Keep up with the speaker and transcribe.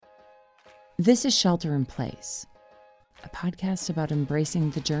This is Shelter in Place, a podcast about embracing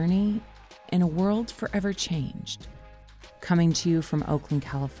the journey in a world forever changed. Coming to you from Oakland,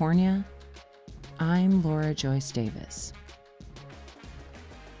 California, I'm Laura Joyce Davis.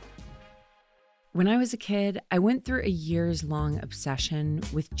 When I was a kid, I went through a years-long obsession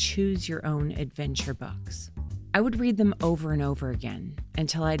with choose your own adventure books. I would read them over and over again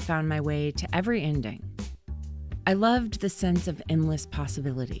until I'd found my way to every ending. I loved the sense of endless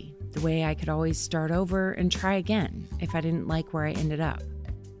possibility, the way I could always start over and try again if I didn't like where I ended up.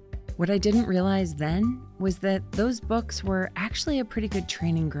 What I didn't realize then was that those books were actually a pretty good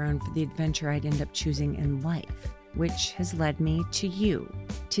training ground for the adventure I'd end up choosing in life, which has led me to you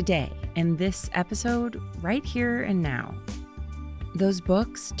today in this episode right here and now. Those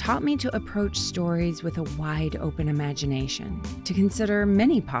books taught me to approach stories with a wide open imagination, to consider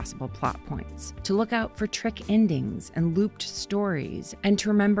many possible plot points, to look out for trick endings and looped stories, and to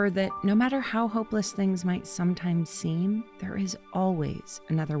remember that no matter how hopeless things might sometimes seem, there is always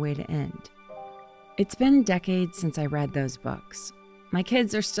another way to end. It's been decades since I read those books. My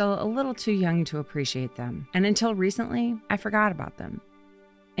kids are still a little too young to appreciate them, and until recently, I forgot about them.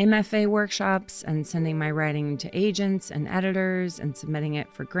 MFA workshops and sending my writing to agents and editors and submitting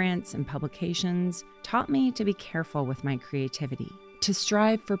it for grants and publications taught me to be careful with my creativity, to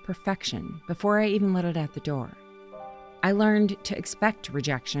strive for perfection before I even let it out the door. I learned to expect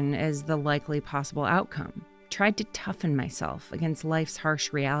rejection as the likely possible outcome, tried to toughen myself against life's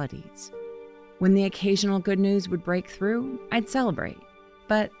harsh realities. When the occasional good news would break through, I'd celebrate,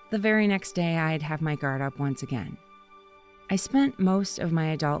 but the very next day I'd have my guard up once again. I spent most of my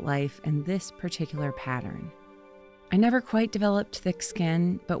adult life in this particular pattern. I never quite developed thick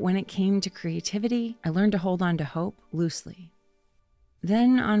skin, but when it came to creativity, I learned to hold on to hope loosely.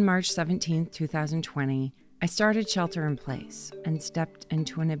 Then on March 17, 2020, I started Shelter in Place and stepped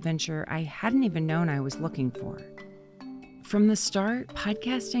into an adventure I hadn't even known I was looking for. From the start,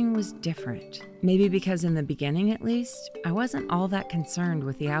 podcasting was different. Maybe because in the beginning, at least, I wasn't all that concerned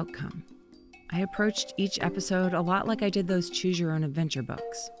with the outcome. I approached each episode a lot like I did those Choose Your Own Adventure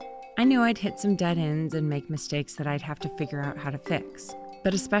books. I knew I'd hit some dead ends and make mistakes that I'd have to figure out how to fix.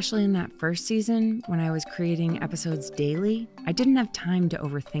 But especially in that first season, when I was creating episodes daily, I didn't have time to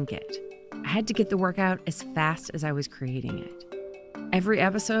overthink it. I had to get the work out as fast as I was creating it. Every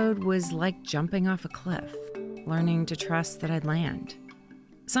episode was like jumping off a cliff, learning to trust that I'd land.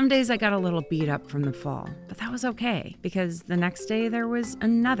 Some days I got a little beat up from the fall, but that was okay because the next day there was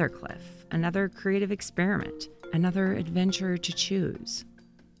another cliff, another creative experiment, another adventure to choose.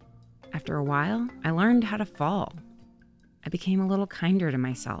 After a while, I learned how to fall. I became a little kinder to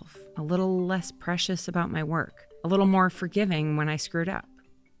myself, a little less precious about my work, a little more forgiving when I screwed up.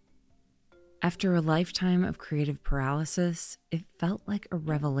 After a lifetime of creative paralysis, it felt like a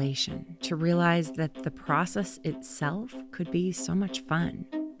revelation to realize that the process itself could be so much fun,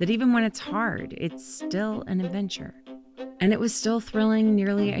 that even when it's hard, it's still an adventure. And it was still thrilling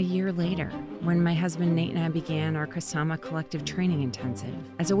nearly a year later when my husband Nate and I began our Kasama Collective Training Intensive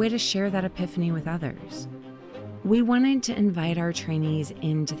as a way to share that epiphany with others. We wanted to invite our trainees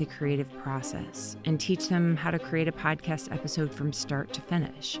into the creative process and teach them how to create a podcast episode from start to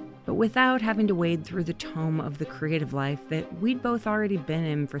finish, but without having to wade through the tome of the creative life that we'd both already been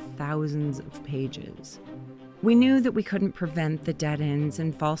in for thousands of pages. We knew that we couldn't prevent the dead ends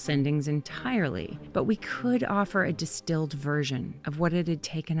and false endings entirely, but we could offer a distilled version of what it had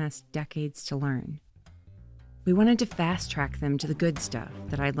taken us decades to learn. We wanted to fast-track them to the good stuff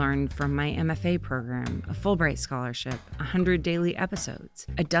that I learned from my MFA program, a Fulbright scholarship, 100 daily episodes,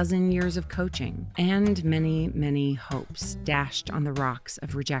 a dozen years of coaching, and many, many hopes dashed on the rocks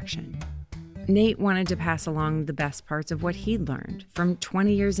of rejection. Nate wanted to pass along the best parts of what he'd learned from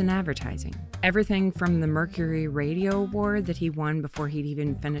 20 years in advertising. Everything from the Mercury Radio Award that he won before he'd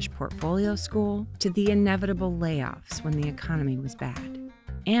even finished portfolio school, to the inevitable layoffs when the economy was bad.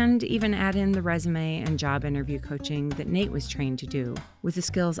 And even add in the resume and job interview coaching that Nate was trained to do with the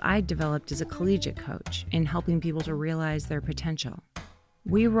skills I'd developed as a collegiate coach in helping people to realize their potential.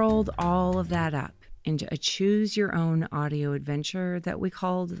 We rolled all of that up into a choose-your-own audio adventure that we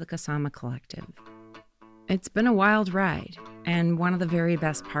called the Kasama Collective. It's been a wild ride, and one of the very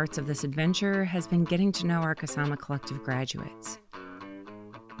best parts of this adventure has been getting to know our Kasama Collective graduates.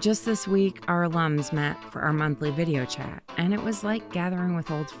 Just this week, our alums met for our monthly video chat, and it was like gathering with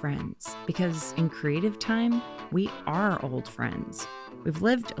old friends, because in creative time, we are old friends. We've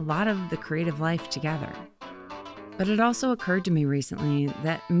lived a lot of the creative life together. But it also occurred to me recently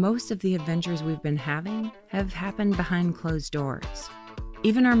that most of the adventures we've been having have happened behind closed doors.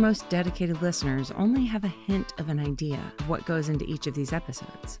 Even our most dedicated listeners only have a hint of an idea of what goes into each of these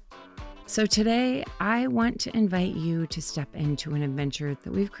episodes. So today, I want to invite you to step into an adventure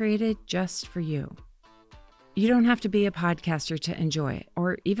that we've created just for you. You don't have to be a podcaster to enjoy it,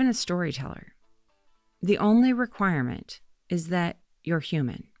 or even a storyteller. The only requirement is that you're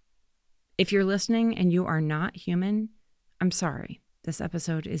human. If you're listening and you are not human, I'm sorry, this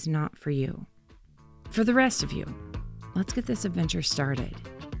episode is not for you. For the rest of you, let's get this adventure started.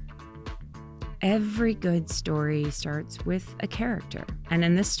 Every good story starts with a character, and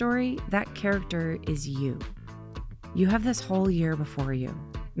in this story, that character is you. You have this whole year before you.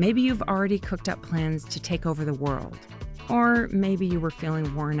 Maybe you've already cooked up plans to take over the world, or maybe you were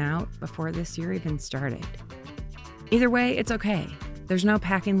feeling worn out before this year even started. Either way, it's okay. There's no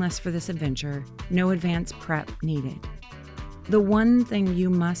packing list for this adventure, no advanced prep needed. The one thing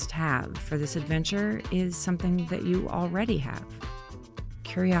you must have for this adventure is something that you already have: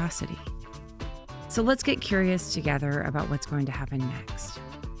 curiosity. So let's get curious together about what's going to happen next.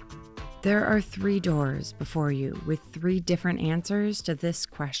 There are 3 doors before you with 3 different answers to this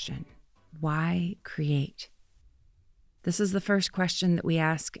question: why create? This is the first question that we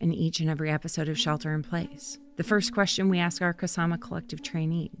ask in each and every episode of Shelter in Place. The first question we ask our Kasama Collective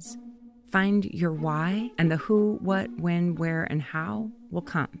trainees. Find your why, and the who, what, when, where, and how will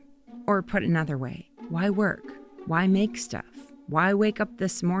come. Or put another way, why work? Why make stuff? Why wake up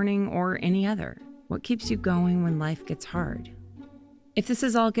this morning or any other? What keeps you going when life gets hard? If this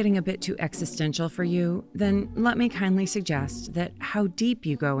is all getting a bit too existential for you, then let me kindly suggest that how deep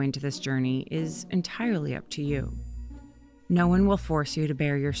you go into this journey is entirely up to you. No one will force you to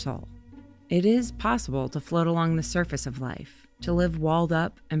bare your soul. It is possible to float along the surface of life, to live walled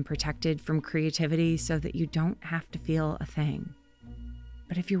up and protected from creativity so that you don't have to feel a thing.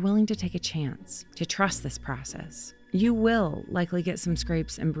 But if you're willing to take a chance, to trust this process, you will likely get some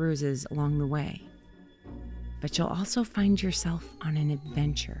scrapes and bruises along the way. But you'll also find yourself on an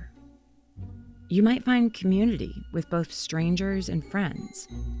adventure. You might find community with both strangers and friends.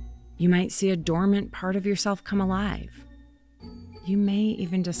 You might see a dormant part of yourself come alive. You may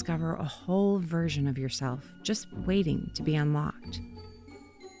even discover a whole version of yourself just waiting to be unlocked.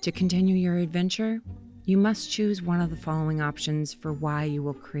 To continue your adventure, you must choose one of the following options for why you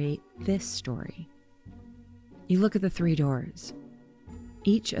will create this story. You look at the 3 doors.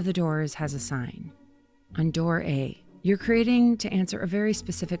 Each of the doors has a sign. On door A, you're creating to answer a very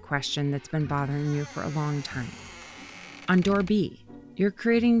specific question that's been bothering you for a long time. On door B, you're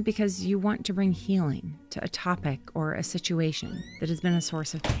creating because you want to bring healing to a topic or a situation that has been a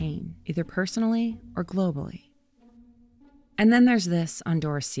source of pain, either personally or globally. And then there's this on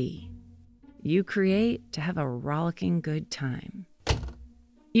door C. You create to have a rollicking good time.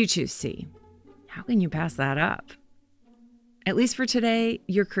 You choose C. How can you pass that up? At least for today,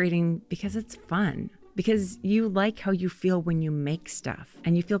 you're creating because it's fun. Because you like how you feel when you make stuff,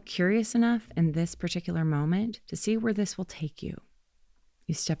 and you feel curious enough in this particular moment to see where this will take you.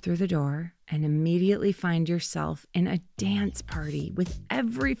 You step through the door and immediately find yourself in a dance party with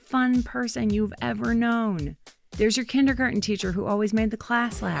every fun person you've ever known. There's your kindergarten teacher who always made the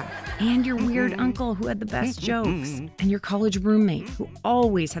class laugh, and your weird uncle who had the best jokes, and your college roommate who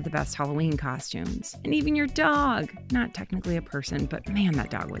always had the best Halloween costumes, and even your dog. Not technically a person, but man, that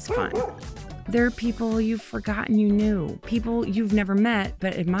dog was fun. There are people you've forgotten you knew, people you've never met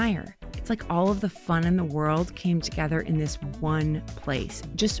but admire. It's like all of the fun in the world came together in this one place,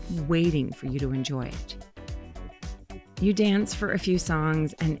 just waiting for you to enjoy it. You dance for a few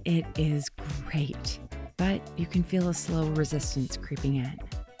songs, and it is great. But you can feel a slow resistance creeping in.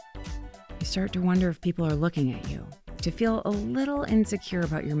 You start to wonder if people are looking at you, to feel a little insecure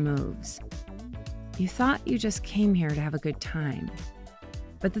about your moves. You thought you just came here to have a good time.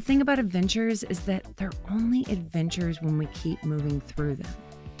 But the thing about adventures is that they're only adventures when we keep moving through them.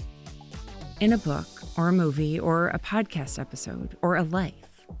 In a book, or a movie, or a podcast episode, or a life,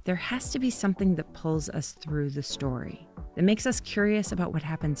 there has to be something that pulls us through the story, that makes us curious about what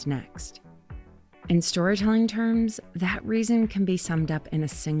happens next. In storytelling terms, that reason can be summed up in a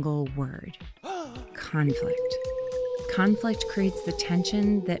single word: conflict. Conflict creates the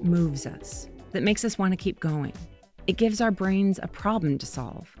tension that moves us, that makes us want to keep going. It gives our brains a problem to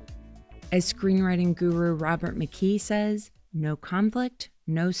solve. As screenwriting guru Robert McKee says, no conflict,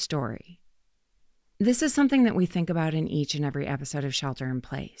 no story. This is something that we think about in each and every episode of Shelter in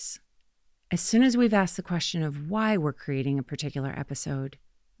Place. As soon as we've asked the question of why we're creating a particular episode,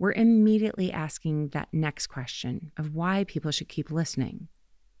 we're immediately asking that next question of why people should keep listening.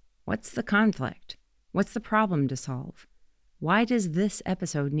 What's the conflict? What's the problem to solve? Why does this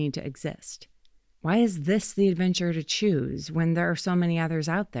episode need to exist? Why is this the adventure to choose when there are so many others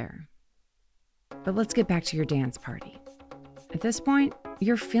out there? But let's get back to your dance party. At this point,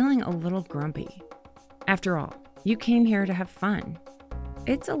 you're feeling a little grumpy. After all, you came here to have fun.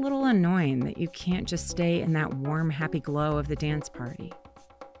 It's a little annoying that you can't just stay in that warm, happy glow of the dance party.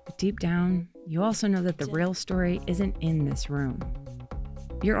 But deep down, you also know that the real story isn't in this room.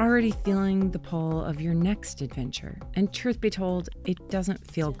 You're already feeling the pull of your next adventure, and truth be told, it doesn't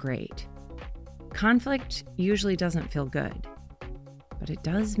feel great. Conflict usually doesn't feel good, but it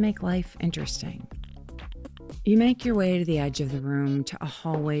does make life interesting. You make your way to the edge of the room to a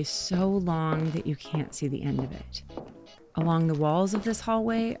hallway so long that you can't see the end of it. Along the walls of this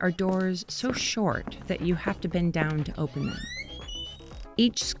hallway are doors so short that you have to bend down to open them.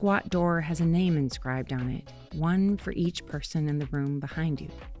 Each squat door has a name inscribed on it, one for each person in the room behind you.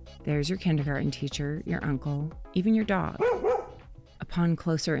 There's your kindergarten teacher, your uncle, even your dog. Upon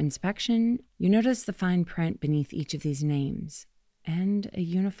closer inspection, you notice the fine print beneath each of these names, and a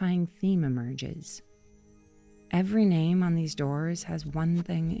unifying theme emerges. Every name on these doors has one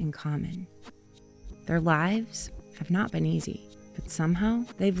thing in common. Their lives have not been easy, but somehow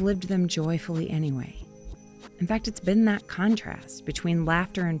they've lived them joyfully anyway. In fact, it's been that contrast between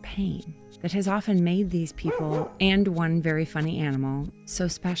laughter and pain that has often made these people and one very funny animal so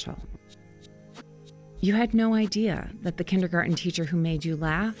special. You had no idea that the kindergarten teacher who made you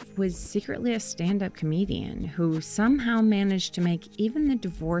laugh was secretly a stand-up comedian who somehow managed to make even the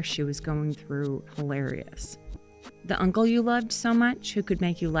divorce she was going through hilarious. The uncle you loved so much, who could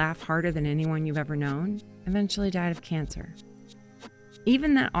make you laugh harder than anyone you've ever known, eventually died of cancer.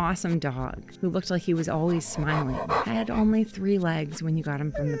 Even that awesome dog, who looked like he was always smiling, had only 3 legs when you got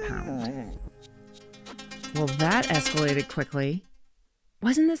him from the pound. Well, that escalated quickly.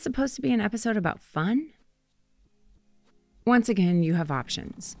 Wasn't this supposed to be an episode about fun? Once again, you have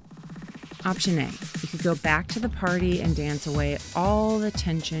options. Option A, you could go back to the party and dance away all the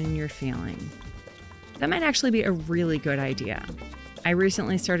tension you're feeling. That might actually be a really good idea. I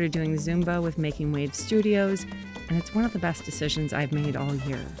recently started doing Zumba with Making Waves Studios, and it's one of the best decisions I've made all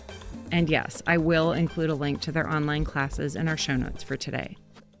year. And yes, I will include a link to their online classes in our show notes for today.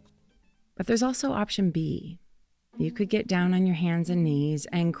 But there's also option B. You could get down on your hands and knees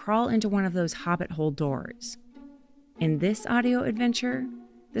and crawl into one of those hobbit hole doors. In this audio adventure,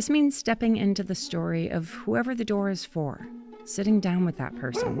 this means stepping into the story of whoever the door is for, sitting down with that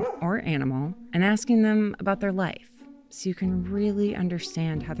person or animal and asking them about their life so you can really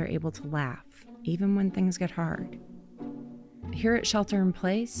understand how they're able to laugh, even when things get hard. Here at Shelter in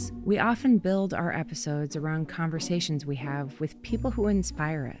Place, we often build our episodes around conversations we have with people who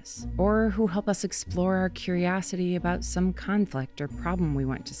inspire us or who help us explore our curiosity about some conflict or problem we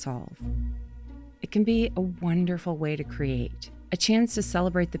want to solve. It can be a wonderful way to create, a chance to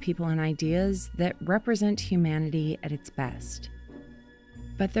celebrate the people and ideas that represent humanity at its best.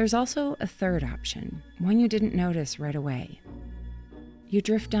 But there's also a third option, one you didn't notice right away. You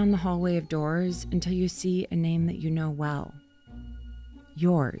drift down the hallway of doors until you see a name that you know well.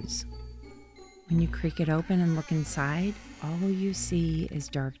 Yours. When you creak it open and look inside, all you see is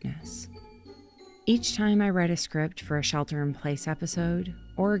darkness. Each time I write a script for a Shelter in Place episode,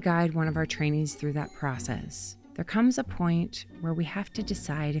 or guide one of our trainees through that process, there comes a point where we have to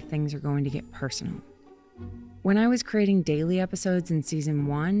decide if things are going to get personal. When I was creating daily episodes in season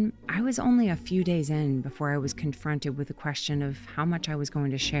 1, I was only a few days in before I was confronted with the question of how much I was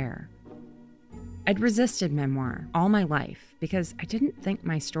going to share. I'd resisted memoir all my life because I didn't think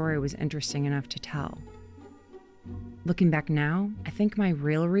my story was interesting enough to tell. Looking back now, I think my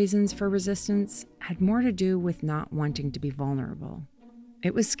real reasons for resistance had more to do with not wanting to be vulnerable.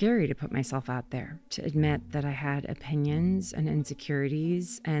 It was scary to put myself out there, to admit that I had opinions and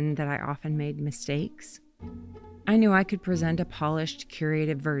insecurities and that I often made mistakes. I knew I could present a polished,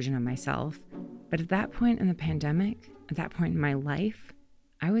 curated version of myself, but at that point in the pandemic, at that point in my life,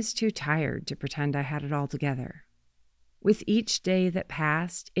 I was too tired to pretend I had it all together. With each day that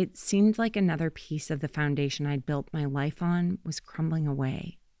passed, it seemed like another piece of the foundation I'd built my life on was crumbling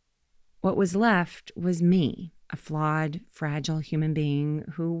away. What was left was me, a flawed, fragile human being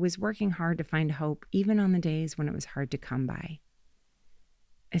who was working hard to find hope even on the days when it was hard to come by.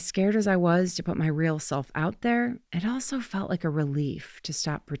 As scared as I was to put my real self out there, it also felt like a relief to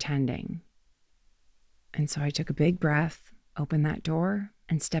stop pretending. And so I took a big breath, opened that door,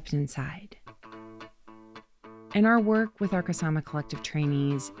 and stepped inside. In our work with our Kasama Collective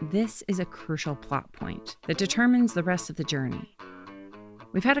trainees, this is a crucial plot point that determines the rest of the journey.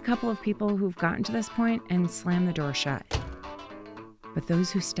 We've had a couple of people who've gotten to this point and slammed the door shut. But those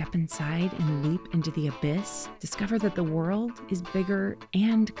who step inside and leap into the abyss discover that the world is bigger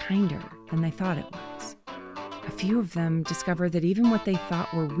and kinder than they thought it was. A few of them discover that even what they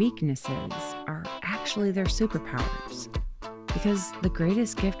thought were weaknesses are actually their superpowers. Because the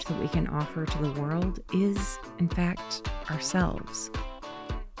greatest gift that we can offer to the world is, in fact, ourselves.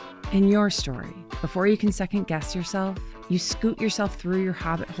 In your story, before you can second guess yourself, you scoot yourself through your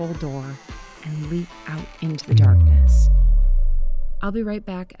hobbit hole door and leap out into the darkness. I'll be right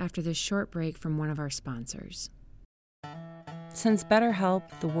back after this short break from one of our sponsors. Since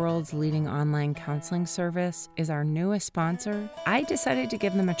BetterHelp, the world's leading online counseling service, is our newest sponsor, I decided to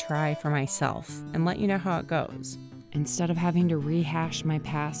give them a try for myself and let you know how it goes. Instead of having to rehash my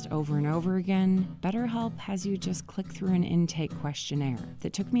past over and over again, BetterHelp has you just click through an intake questionnaire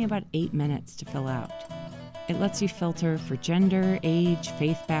that took me about 8 minutes to fill out. It lets you filter for gender, age,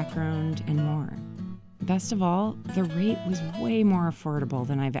 faith background, and more. Best of all, the rate was way more affordable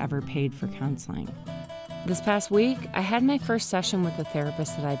than I've ever paid for counseling. This past week, I had my first session with the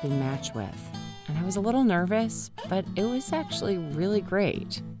therapist that I'd been matched with, and I was a little nervous, but it was actually really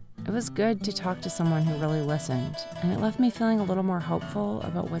great. It was good to talk to someone who really listened, and it left me feeling a little more hopeful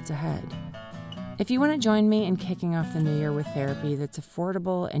about what's ahead. If you want to join me in kicking off the new year with therapy that's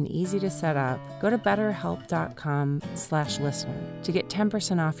affordable and easy to set up, go to betterhelp.com/listener to get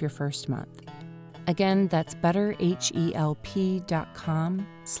 10% off your first month. Again, that's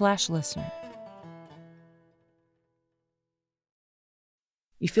betterhelp.com/listener.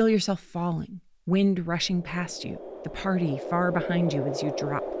 You feel yourself falling, wind rushing past you, the party far behind you as you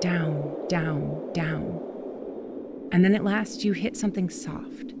drop down, down, down. And then at last you hit something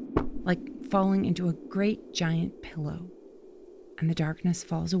soft, like falling into a great giant pillow. And the darkness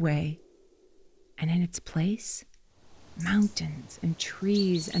falls away, and in its place, mountains and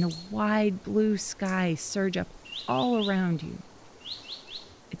trees and a wide blue sky surge up all around you.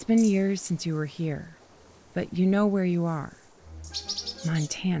 It's been years since you were here, but you know where you are.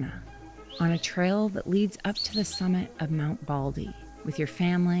 Montana, on a trail that leads up to the summit of Mount Baldy, with your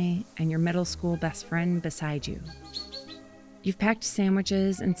family and your middle school best friend beside you. You've packed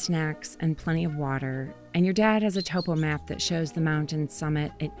sandwiches and snacks and plenty of water, and your dad has a topo map that shows the mountain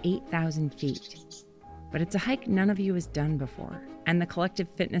summit at 8,000 feet. But it's a hike none of you has done before, and the collective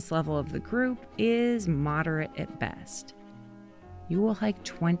fitness level of the group is moderate at best. You will hike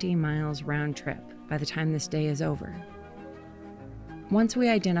 20 miles round trip by the time this day is over. Once we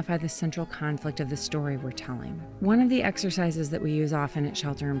identify the central conflict of the story we're telling, one of the exercises that we use often at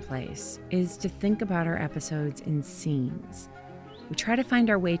Shelter in Place is to think about our episodes in scenes. We try to find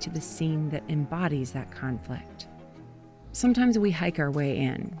our way to the scene that embodies that conflict. Sometimes we hike our way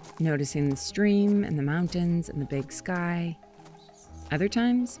in, noticing the stream and the mountains and the big sky. Other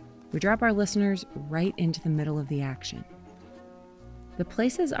times, we drop our listeners right into the middle of the action. The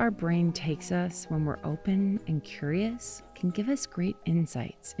places our brain takes us when we're open and curious can give us great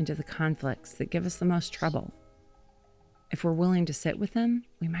insights into the conflicts that give us the most trouble. If we're willing to sit with them,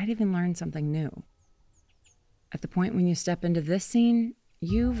 we might even learn something new. At the point when you step into this scene,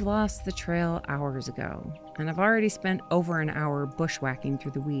 you've lost the trail hours ago, and have already spent over an hour bushwhacking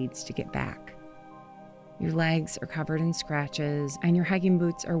through the weeds to get back. Your legs are covered in scratches, and your hiking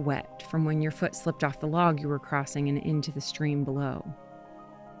boots are wet from when your foot slipped off the log you were crossing and into the stream below.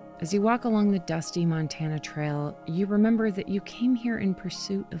 As you walk along the dusty Montana trail, you remember that you came here in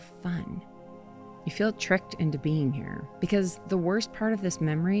pursuit of fun. You feel tricked into being here, because the worst part of this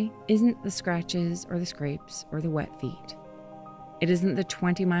memory isn't the scratches or the scrapes or the wet feet. It isn't the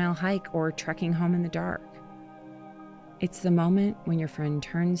 20-mile hike or trekking home in the dark. It's the moment when your friend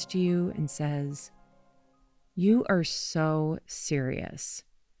turns to you and says, "You are so serious.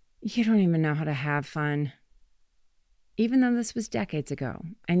 You don't even know how to have fun." Even though this was decades ago,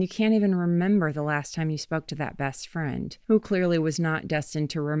 and you can't even remember the last time you spoke to that best friend, who clearly was not destined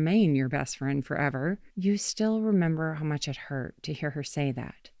to remain your best friend forever, you still remember how much it hurt to hear her say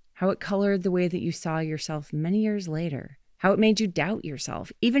that, how it colored the way that you saw yourself many years later, how it made you doubt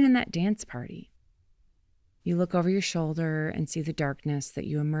yourself, even in that dance party. You look over your shoulder and see the darkness that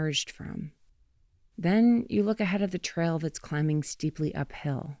you emerged from. Then you look ahead of the trail that's climbing steeply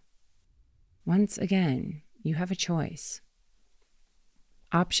uphill. Once again, you have a choice.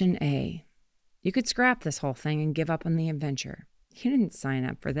 Option A. You could scrap this whole thing and give up on the adventure. You didn't sign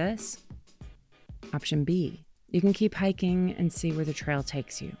up for this. Option B. You can keep hiking and see where the trail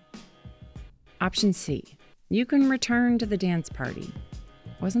takes you. Option C. You can return to the dance party.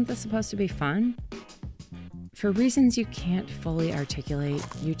 Wasn't this supposed to be fun? For reasons you can't fully articulate,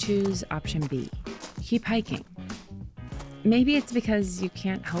 you choose option B. Keep hiking. Maybe it's because you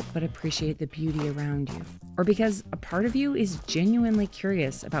can't help but appreciate the beauty around you, or because a part of you is genuinely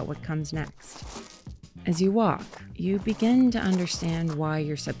curious about what comes next. As you walk, you begin to understand why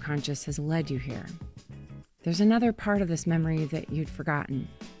your subconscious has led you here. There's another part of this memory that you'd forgotten.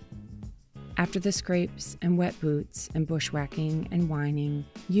 After the scrapes and wet boots and bushwhacking and whining,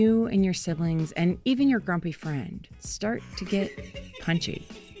 you and your siblings and even your grumpy friend start to get punchy.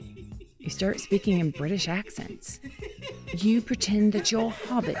 You start speaking in British accents. You pretend that you're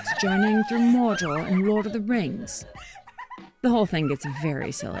hobbits journeying through Mordor and Lord of the Rings. The whole thing gets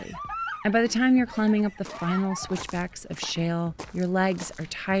very silly. And by the time you're climbing up the final switchbacks of shale, your legs are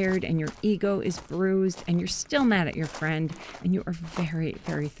tired and your ego is bruised and you're still mad at your friend and you are very,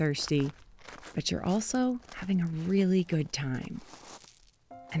 very thirsty. But you're also having a really good time.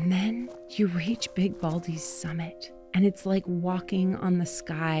 And then you reach Big Baldy's summit, and it's like walking on the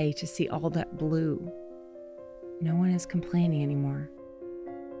sky to see all that blue. No one is complaining anymore.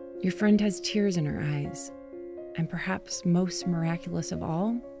 Your friend has tears in her eyes, and perhaps most miraculous of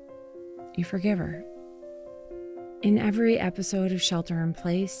all, you forgive her. In every episode of Shelter in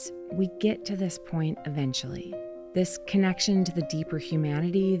Place, we get to this point eventually. This connection to the deeper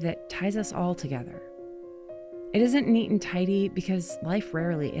humanity that ties us all together. It isn't neat and tidy because life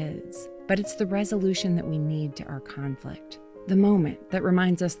rarely is, but it's the resolution that we need to our conflict. The moment that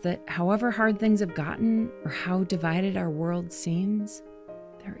reminds us that however hard things have gotten or how divided our world seems,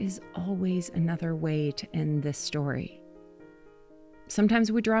 there is always another way to end this story.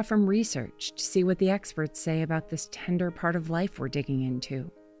 Sometimes we draw from research to see what the experts say about this tender part of life we're digging into.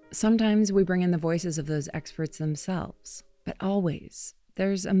 Sometimes we bring in the voices of those experts themselves, but always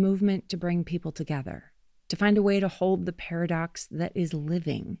there's a movement to bring people together, to find a way to hold the paradox that is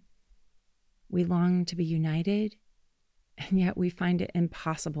living. We long to be united, and yet we find it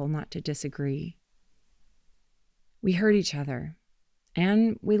impossible not to disagree. We hurt each other,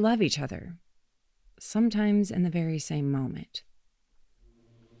 and we love each other, sometimes in the very same moment.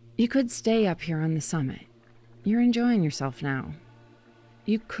 You could stay up here on the summit. You're enjoying yourself now.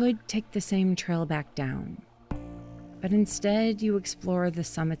 You could take the same trail back down, but instead you explore the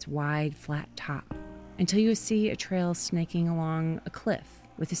summit's wide, flat top until you see a trail snaking along a cliff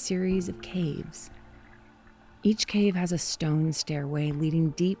with a series of caves. Each cave has a stone stairway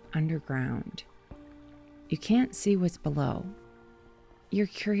leading deep underground. You can't see what's below. Your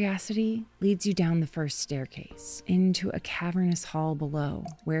curiosity leads you down the first staircase into a cavernous hall below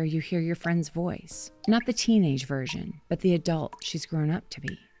where you hear your friend's voice. Not the teenage version, but the adult she's grown up to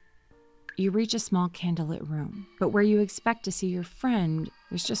be. You reach a small candlelit room, but where you expect to see your friend,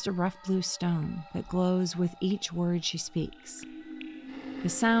 there's just a rough blue stone that glows with each word she speaks. The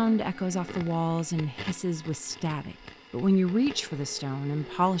sound echoes off the walls and hisses with static, but when you reach for the stone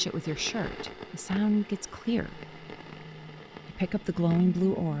and polish it with your shirt, the sound gets clearer. Pick up the glowing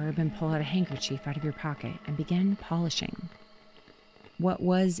blue orb and pull out a handkerchief out of your pocket and begin polishing. What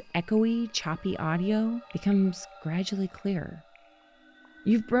was echoey, choppy audio becomes gradually clearer.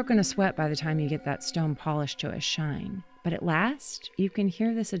 You've broken a sweat by the time you get that stone polished to a shine, but at last you can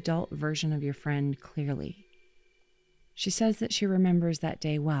hear this adult version of your friend clearly. She says that she remembers that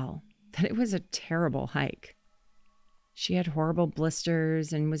day well, that it was a terrible hike. She had horrible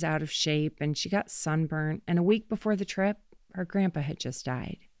blisters and was out of shape, and she got sunburnt, and a week before the trip, her grandpa had just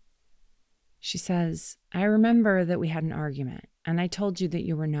died. She says, "I remember that we had an argument, and I told you that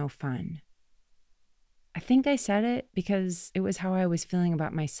you were no fun." I think I said it because it was how I was feeling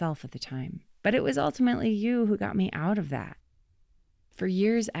about myself at the time, but it was ultimately you who got me out of that. For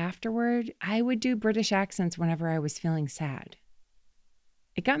years afterward, I would do British accents whenever I was feeling sad.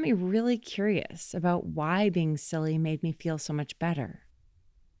 It got me really curious about why being silly made me feel so much better.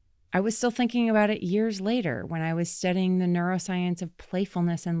 I was still thinking about it years later when I was studying the neuroscience of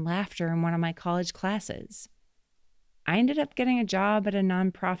playfulness and laughter in one of my college classes. I ended up getting a job at a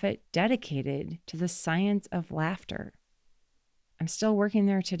nonprofit dedicated to the science of laughter. I'm still working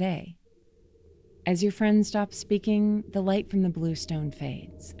there today. As your friend stops speaking, the light from the blue stone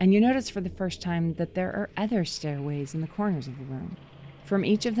fades, and you notice for the first time that there are other stairways in the corners of the room. From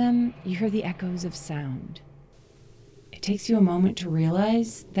each of them, you hear the echoes of sound. It takes you a moment to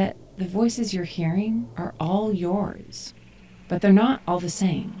realize that the voices you're hearing are all yours, but they're not all the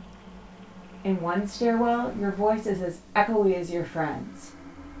same. In one stairwell, your voice is as echoey as your friend's.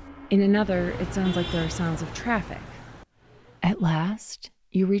 In another, it sounds like there are sounds of traffic. At last,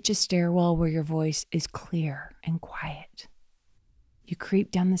 you reach a stairwell where your voice is clear and quiet. You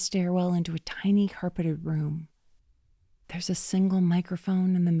creep down the stairwell into a tiny carpeted room. There's a single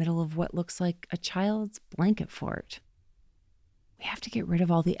microphone in the middle of what looks like a child's blanket fort. We have to get rid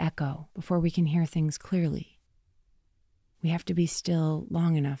of all the echo before we can hear things clearly. We have to be still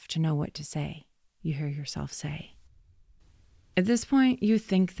long enough to know what to say, you hear yourself say. At this point, you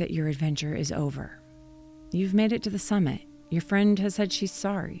think that your adventure is over. You've made it to the summit. Your friend has said she's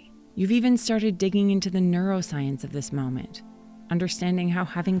sorry. You've even started digging into the neuroscience of this moment. understanding how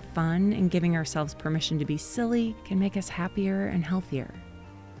having fun and giving ourselves permission to be silly can make us happier and healthier.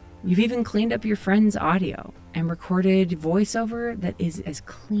 You've even cleaned up your friend's audio and recorded voiceover that is as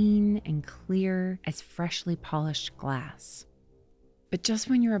clean and clear as freshly polished glass. But just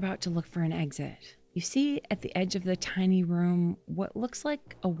when you're about to look for an exit, you see at the edge of the tiny room what looks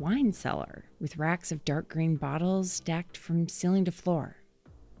like a wine cellar with racks of dark green bottles stacked from ceiling to floor.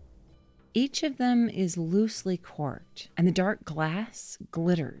 Each of them is loosely corked, and the dark glass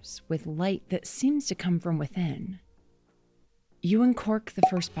glitters with light that seems to come from within. You uncork the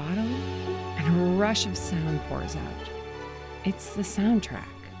first bottle, and a rush of sound pours out. It's the soundtrack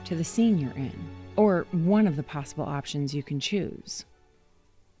to the scene you're in, or one of the possible options you can choose.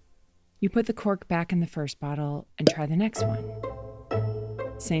 You put the cork back in the first bottle and try the next one.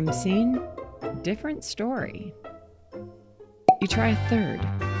 Same scene, different story. You try a third,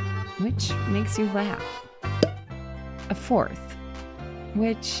 which makes you laugh. A fourth,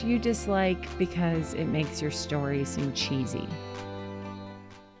 which you dislike because it makes your story seem cheesy.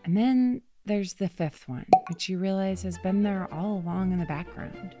 And then there's the fifth one, which you realize has been there all along in the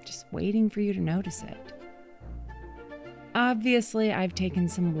background, just waiting for you to notice it. Obviously, I've taken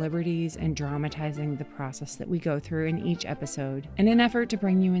some liberties in dramatizing the process that we go through in each episode in an effort to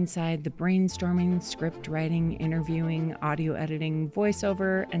bring you inside the brainstorming, script writing, interviewing, audio editing,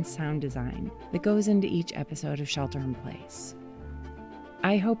 voiceover, and sound design that goes into each episode of Shelter in Place.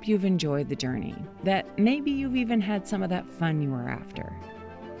 I hope you've enjoyed the journey, that maybe you've even had some of that fun you were after.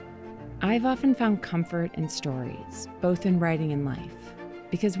 I've often found comfort in stories, both in writing and life.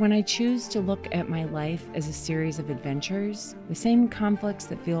 Because when I choose to look at my life as a series of adventures, the same conflicts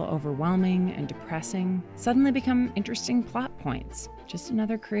that feel overwhelming and depressing suddenly become interesting plot points, just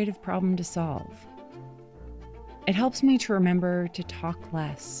another creative problem to solve. It helps me to remember to talk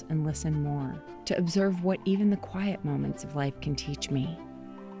less and listen more, to observe what even the quiet moments of life can teach me.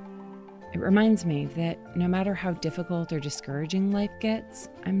 It reminds me that no matter how difficult or discouraging life gets,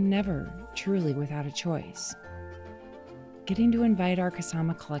 I'm never truly without a choice. Getting to invite our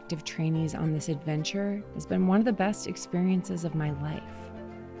Kasama Collective trainees on this adventure has been one of the best experiences of my life.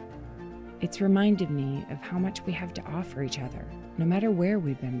 It's reminded me of how much we have to offer each other, no matter where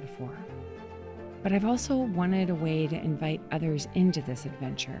we've been before. But I've also wanted a way to invite others into this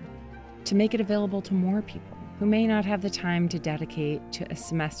adventure, to make it available to more people who may not have the time to dedicate to a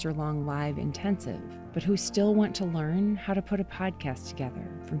semester-long live intensive, but who still want to learn how to put a podcast together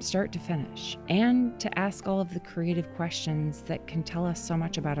from start to finish, and to ask all of the creative questions that can tell us so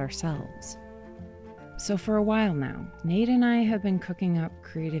much about ourselves. So for a while now, Nate and I have been cooking up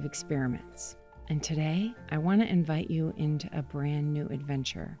creative experiments. And today, I want to invite you into a brand new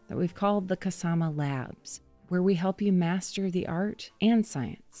adventure that we've called the Kasama Labs, where we help you master the art and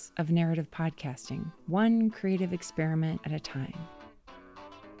science of narrative podcasting, one creative experiment at a time.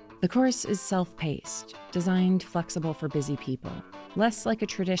 The course is self-paced, designed flexible for busy people, less like a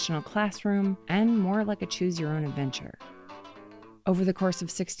traditional classroom and more like a choose-your-own-adventure. Over the course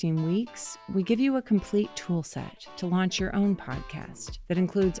of 16 weeks, we give you a complete tool set to launch your own podcast that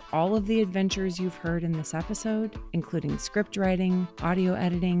includes all of the adventures you've heard in this episode, including script writing, audio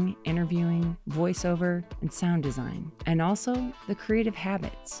editing, interviewing, voiceover, and sound design, and also the creative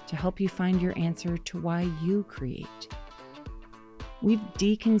habits to help you find your answer to why you create. We've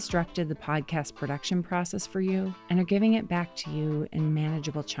deconstructed the podcast production process for you and are giving it back to you in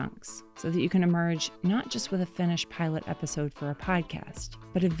manageable chunks so that you can emerge not just with a finished pilot episode for a podcast,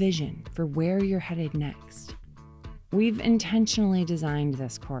 but a vision for where you're headed next. We've intentionally designed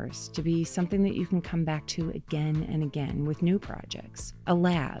this course to be something that you can come back to again and again with new projects, a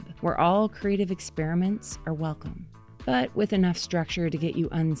lab where all creative experiments are welcome, but with enough structure to get you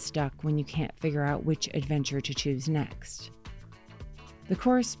unstuck when you can't figure out which adventure to choose next. The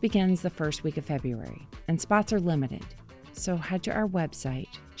course begins the first week of February, and spots are limited, so head to our website,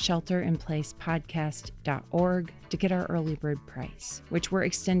 shelterinplacepodcast.org, to get our early bird price, which we're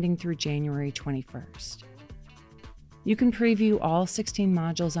extending through January 21st. You can preview all 16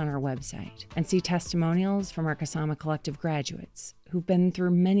 modules on our website and see testimonials from our Kasama Collective graduates who've been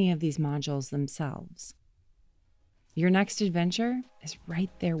through many of these modules themselves. Your next adventure is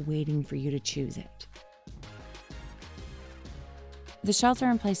right there waiting for you to choose it. The Shelter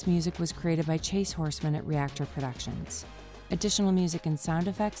in Place music was created by Chase Horseman at Reactor Productions. Additional music and sound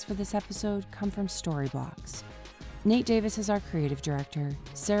effects for this episode come from Storyblocks. Nate Davis is our creative director,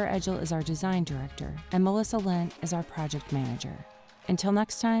 Sarah Edgell is our design director, and Melissa Lent is our project manager. Until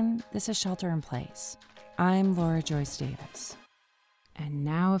next time, this is Shelter in Place. I'm Laura Joyce Davis. And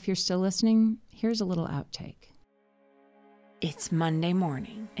now, if you're still listening, here's a little outtake. It's Monday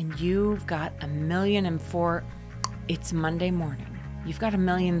morning, and you've got 1,004,000 It's Monday morning. You've got a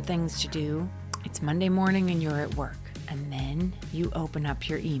million things to do. It's Monday morning and you're at work. And then you open up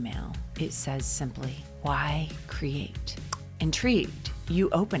your email. It says simply, why create? Intrigued, you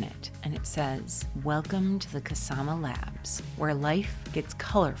open it and it says, welcome to the Kasama Labs, where life gets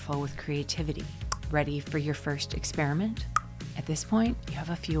colorful with creativity. Ready for your first experiment? At this point, you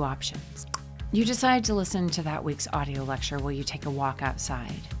have a few options. You decide to listen to that week's audio lecture while you take a walk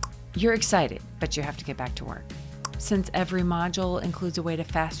outside. You're excited, but you have to get back to work. Since every module includes a way to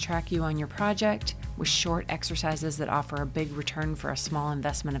fast track you on your project, with short exercises that offer a big return for a small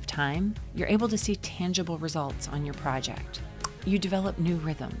investment of time, you're able to see tangible results on your project. You develop new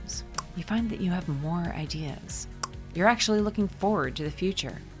rhythms. You find that you have more ideas. You're actually looking forward to the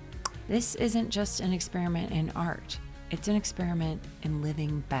future. This isn't just an experiment in art. It's an experiment in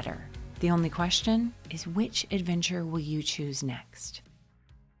living better. The only question is, which adventure will you choose next?